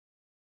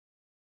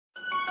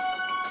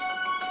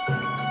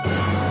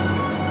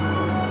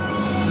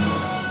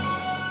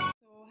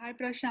Hi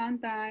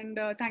Prashant, and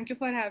thank you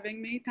for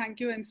having me. Thank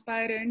you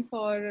InspireInd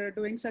for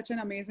doing such an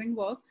amazing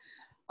work.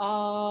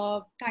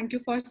 Thank you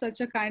for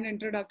such a kind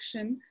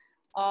introduction.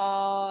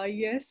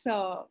 Yes,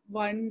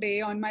 one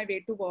day on my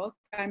way to work,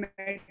 I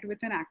met with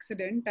an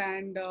accident,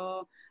 and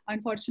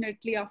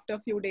unfortunately, after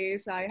a few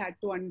days, I had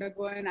to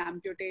undergo an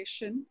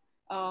amputation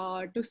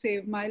to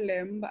save my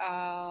limb.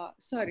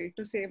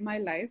 To save my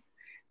life.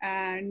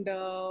 And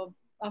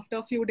after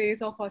a few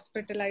days of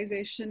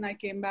hospitalization, I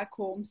came back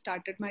home,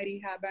 started my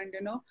rehab, and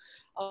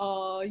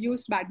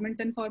used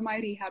badminton for my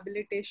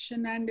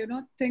rehabilitation. And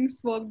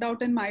things worked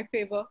out in my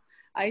favor.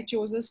 I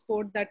chose a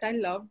sport that I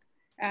loved,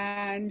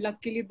 and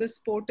luckily, this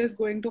sport is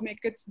going to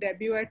make its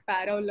debut at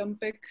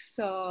Paralympics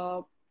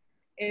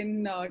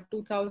in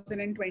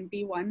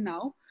 2021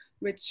 now,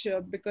 which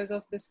because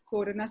of this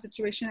Corona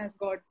situation has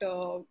got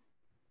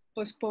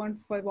postponed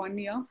for 1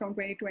 year from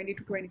 2020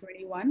 to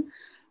 2021.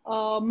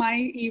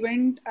 My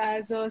event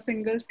as a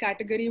singles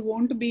category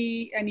won't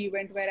be an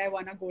event where I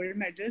won a gold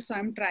medal. So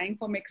I'm trying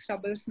for mixed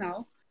doubles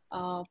now.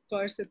 Of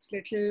course, it's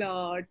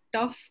little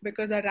tough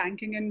because our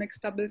ranking in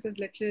mixed doubles is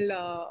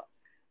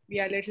we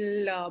are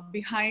little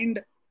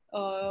behind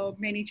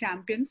many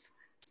champions.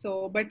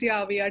 So, but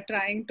yeah, we are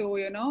trying to,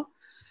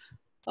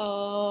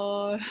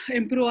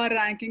 improve our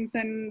rankings,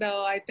 and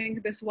I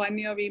think this 1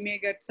 year we may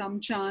get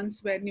some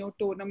chance where new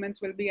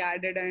tournaments will be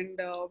added,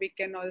 and we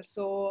can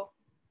also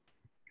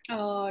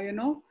uh, you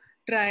know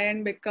try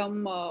and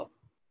become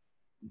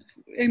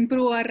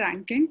improve our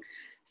ranking.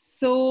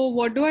 So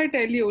what do I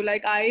tell you,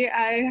 like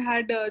I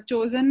had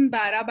chosen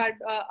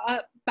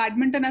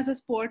badminton as a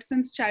sport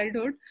since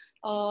childhood.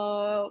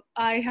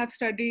 I have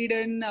studied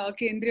in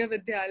Kendriya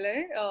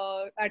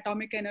Vidyalaya,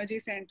 Atomic Energy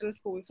Central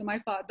School. So my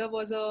father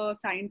was a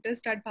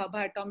scientist at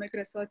Bhabha Atomic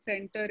Research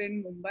Center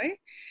in Mumbai,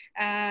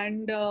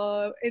 and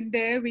in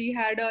there we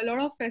had a lot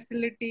of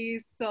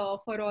facilities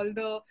for all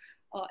the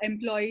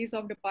employees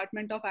of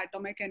Department of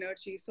Atomic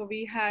Energy. So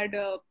we had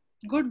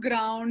good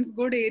grounds,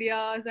 good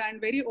areas,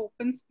 and very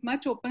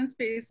much open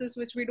spaces,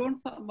 which we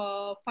don't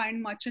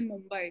find much in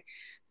Mumbai.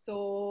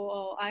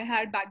 So I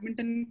had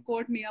badminton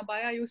court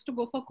nearby. I used to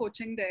go for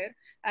coaching there,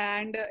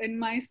 and in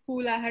my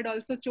school, I had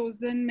also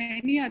chosen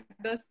many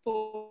other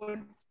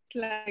sports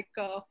like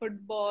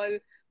football,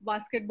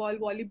 basketball,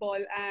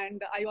 volleyball,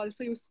 and I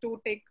also used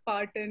to take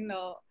part in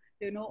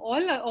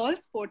all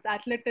sports,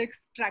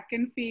 athletics, track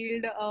and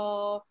field.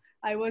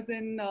 I was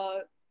in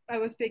I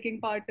was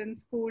taking part in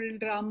school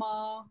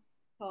drama,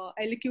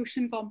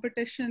 elocution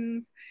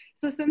competitions.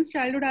 So since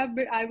childhood,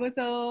 I was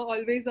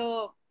always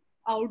a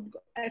out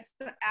as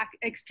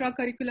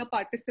extracurricular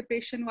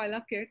participation while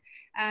a kid,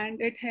 and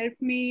it helped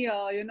me,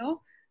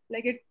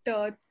 like it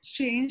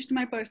changed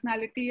my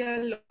personality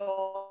a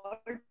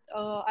lot.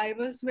 I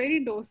was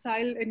very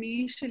docile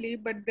initially,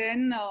 but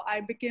then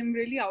I became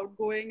really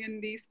outgoing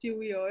in these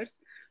few years.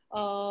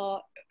 Uh,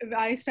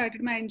 I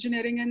started my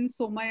engineering in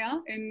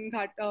Somaya in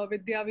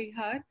Vidya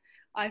Vihar.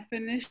 I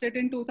finished it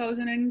in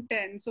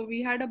 2010. So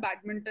we had a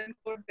badminton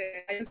court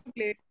there. I used to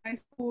play for my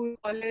school,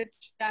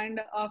 college,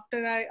 and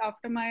after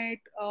my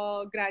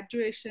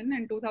graduation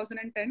in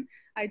 2010,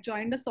 I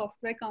joined a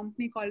software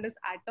company called as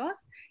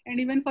Atos. And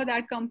even for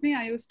that company,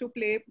 I used to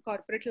play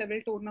corporate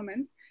level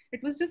tournaments.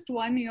 It was just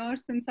 1 year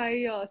since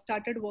I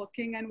started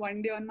working, and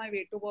one day on my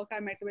way to work, I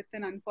met with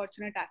an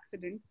unfortunate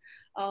accident.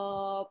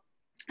 Uh,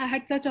 I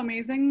had such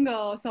amazing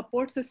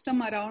support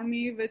system around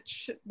me,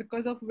 which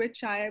because of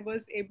which I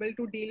was able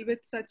to deal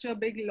with such a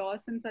big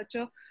loss in such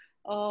a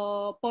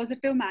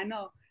positive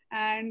manner.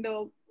 And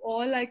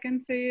all I can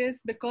say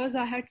is because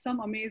I had some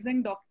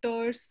amazing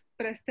doctors,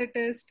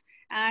 prosthetists,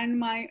 and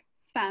my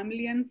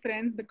family and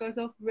friends, because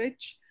of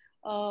which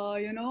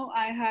I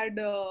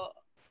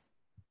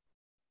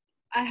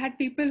had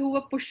people who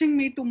were pushing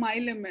me to my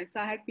limits.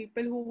 I had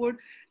people who would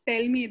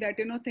tell me that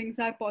things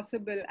are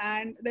possible,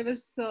 and there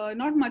was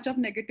not much of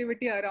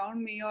negativity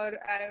around me, or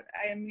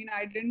I mean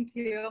I didn't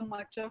hear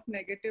much of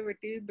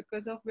negativity,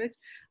 because of which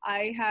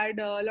I had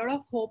a lot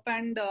of hope,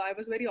 and I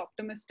was very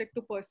optimistic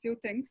to pursue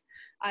things.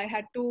 I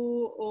had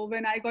to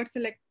when I got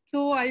selected.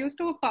 So I used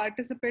to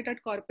participate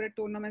at corporate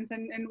tournaments,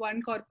 and in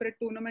one corporate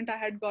tournament, I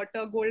had got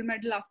a gold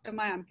medal after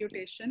my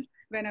amputation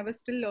when I was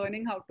still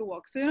learning how to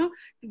walk. So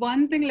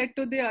one thing led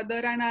to the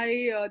other, and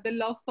the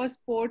love for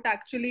sport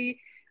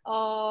actually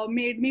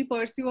made me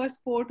pursue a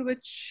sport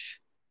which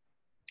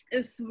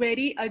is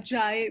very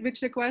agile,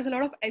 which requires a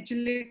lot of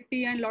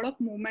agility and a lot of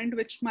movement,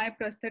 which my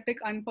prosthetic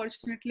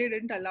unfortunately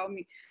didn't allow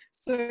me.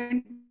 So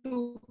in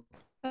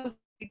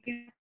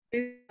 2018,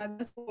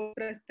 another sport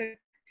prosthetic,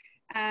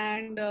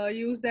 and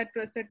use that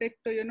prosthetic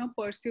to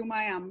pursue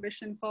my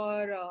ambition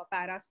for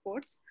para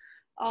sports.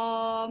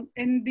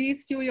 In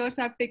these few years,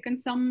 I've taken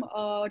some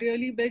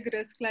really big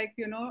risk, like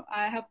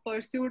I have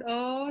pursued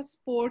a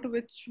sport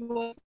which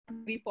was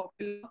not very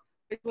popular,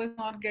 which was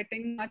not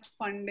getting much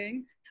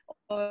funding,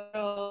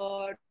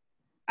 or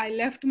I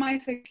left my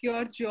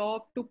secure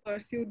job to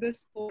pursue this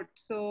sport.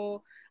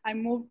 So I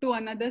moved to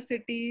another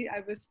city. I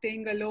was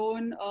staying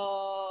alone,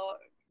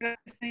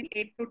 practicing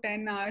 8 to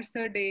 10 hours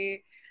a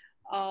day.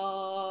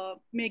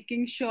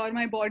 making sure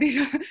my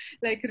body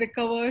like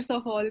recovers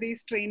of all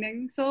these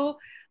training. So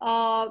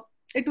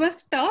it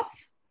was tough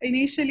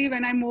initially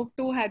when I moved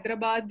to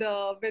Hyderabad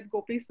with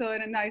Gopi sir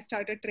and I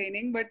started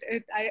training, but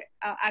I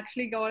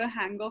actually got a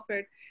hang of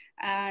it.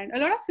 And a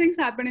lot of things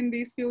happened in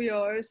these few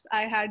years.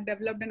 I had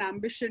developed an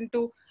ambition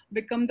to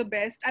become the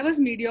best. I was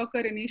mediocre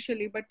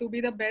initially, but to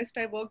be the best,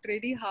 I worked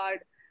really hard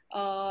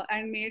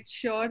and made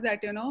sure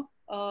that,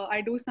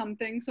 I do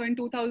something. So in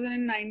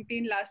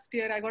 2019, last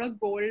year, I got a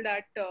gold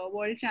at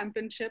World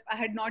Championship. I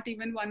had not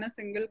even won a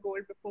single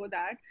gold before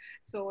that.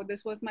 So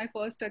this was my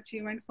first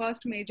achievement,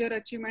 first major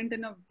achievement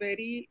in a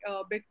very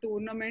big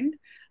tournament,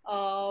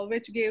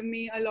 which gave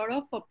me a lot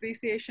of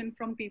appreciation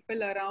from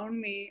people around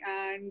me.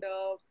 And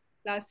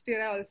last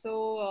year, I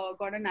also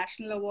got a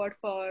national award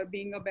for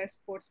being a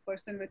best sports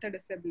person with a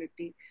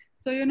disability.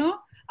 So,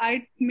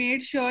 I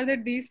made sure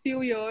that these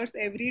few years,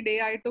 every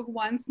day, I took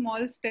one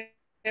small step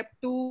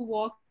to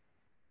walk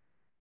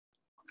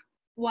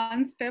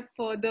one step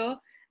further.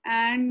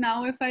 And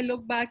now, if I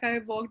look back,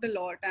 I've walked a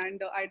lot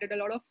and I did a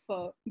lot of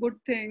good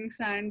things.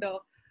 And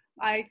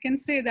I can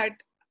say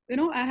that,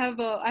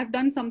 I've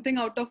done something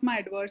out of my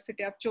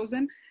adversity. I've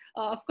chosen,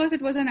 of course,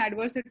 it was an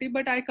adversity,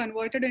 but I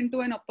converted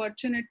into an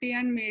opportunity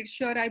and made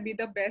sure I be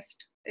the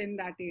best in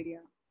that area.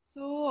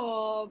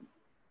 So,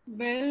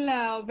 when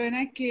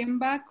I came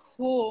back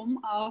home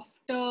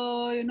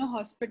after,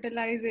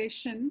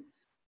 hospitalization,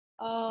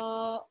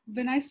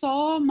 when I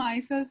saw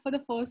myself for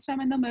the first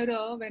time in the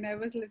mirror, when I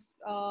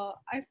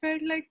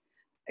felt like,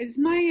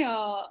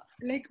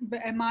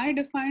 am I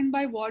defined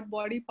by what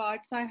body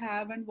parts I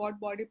have and what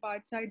body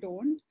parts I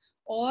don't?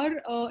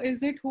 Or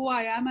is it who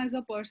I am as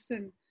a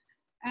person?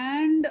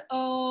 And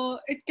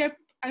it kept,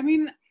 I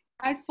mean,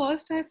 at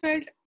first I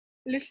felt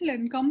little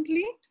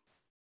incomplete,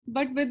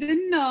 but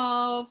within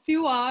a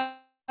few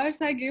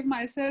hours, I gave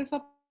myself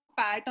a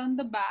pat on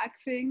the back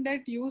saying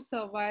that you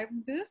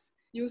survived this,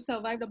 you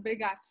survived a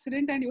big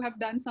accident, and you have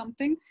done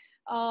something.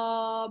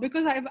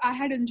 Because I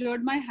had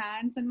injured my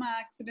hands in my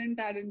accident,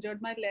 I had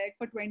injured my leg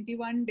for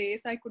 21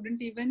 days. I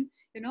couldn't even,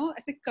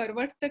 ऐसे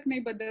करवट तक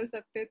नहीं बदल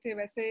सकते थे,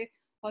 वैसे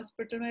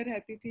hospital में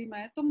रहती थी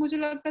मैं. तो मुझे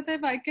लगता था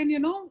if I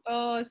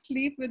can,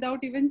 sleep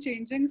without even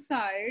changing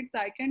sides,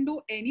 I can do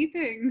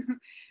anything.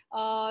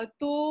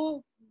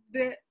 तो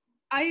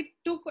I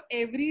took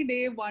every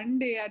day, one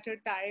day at a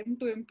time,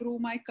 to improve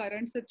my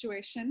current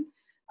situation.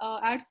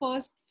 At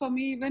first, for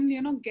me,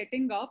 even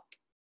getting up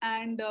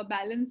and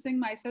balancing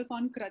myself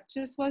on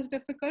crutches was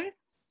difficult.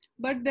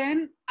 But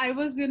then I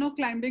was,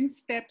 climbing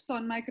steps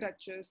on my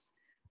crutches.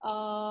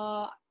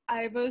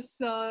 I was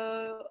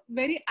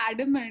very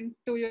adamant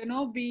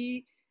to,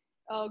 be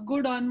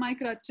good on my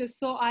crutches.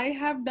 So I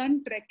have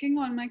done trekking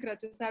on my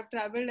crutches. I've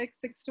traveled like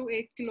 6 to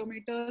 8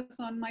 kilometers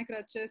on my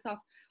crutches.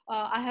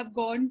 I have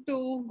gone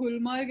to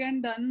Gulmarg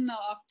and done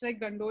after like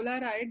gondola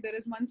ride. There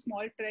is one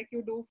small trek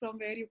you do from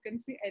where you can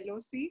see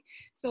LOC.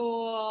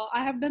 So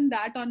I have done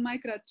that on my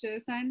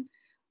crutches, and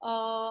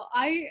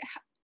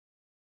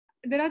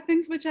there are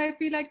things which I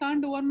feel I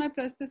can't do on my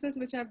prosthesis,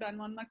 which I've done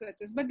on my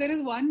crutches. But there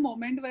is one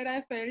moment where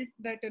I felt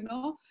that,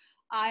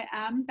 I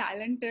am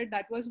talented.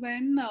 That was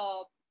when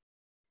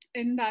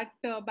in that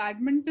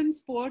badminton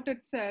sport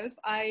itself,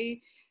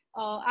 I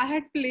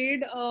had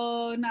played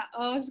a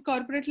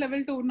corporate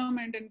level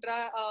tournament,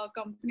 intra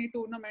company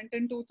tournament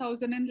in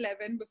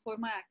 2011 before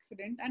my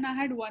accident, and I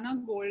had won a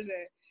gold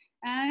there.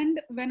 And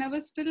when I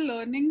was still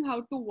learning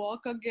how to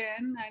walk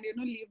again and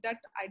leave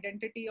that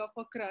identity of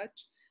a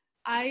crutch,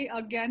 I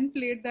again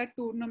played that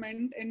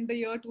tournament in the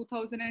year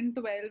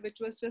 2012, which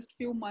was just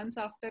few months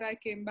after I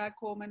came back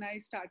home and I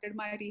started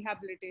my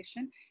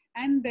rehabilitation.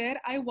 And there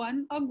I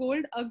won a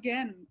gold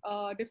again,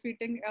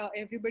 defeating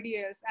everybody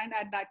else. And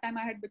at that time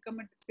I had become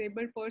a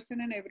disabled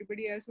person and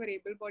everybody else were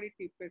able-bodied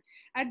people.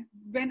 And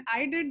when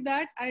I did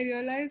that, I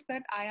realized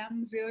that I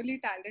am really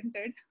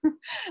talented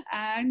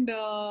and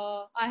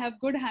I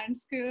have good hand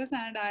skills,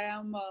 and I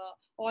am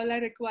all I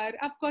require.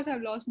 Of course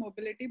I've lost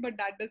mobility, but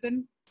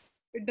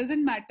it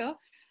doesn't matter.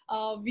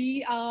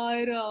 We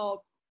are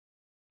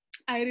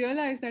I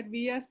realize that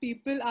we as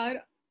people are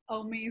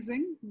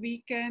amazing.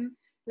 We can,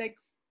 like,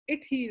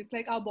 it heals,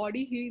 like our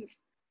body heals.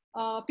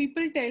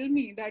 People tell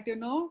me that,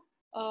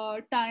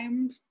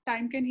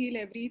 time can heal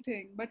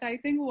everything, but I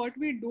think what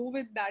we do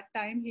with that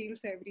time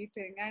heals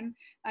everything. And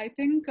I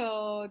think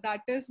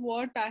that is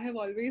what I have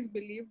always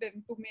believed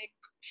in, to make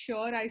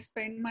sure I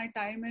spend my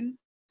time in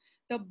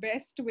the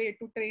best way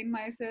to train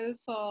myself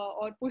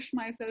or push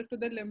myself to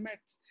the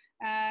limits.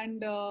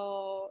 And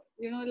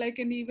like,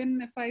 and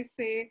even if I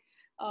say,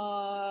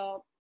 uh,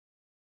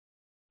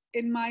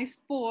 in my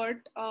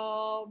sport,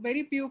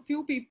 very few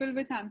people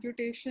with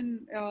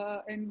amputation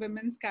in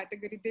women's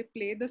category, they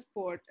play the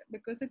sport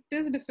because it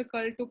is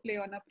difficult to play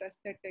on a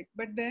prosthetic.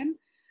 But then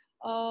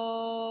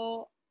uh,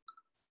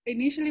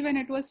 initially when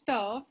it was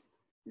tough,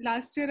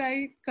 last year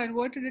I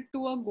converted it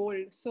to a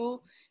gold.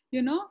 So,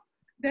 you know,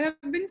 there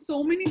have been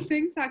so many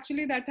things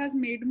actually that has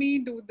made me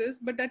do this.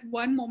 But at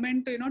one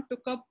moment,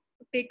 took up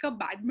take a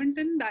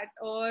badminton that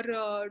or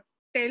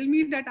tell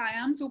me that I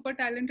am super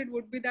talented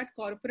would be that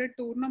corporate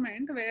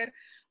tournament where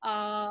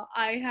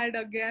I had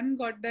again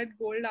got that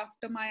gold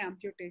after my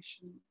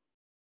amputation.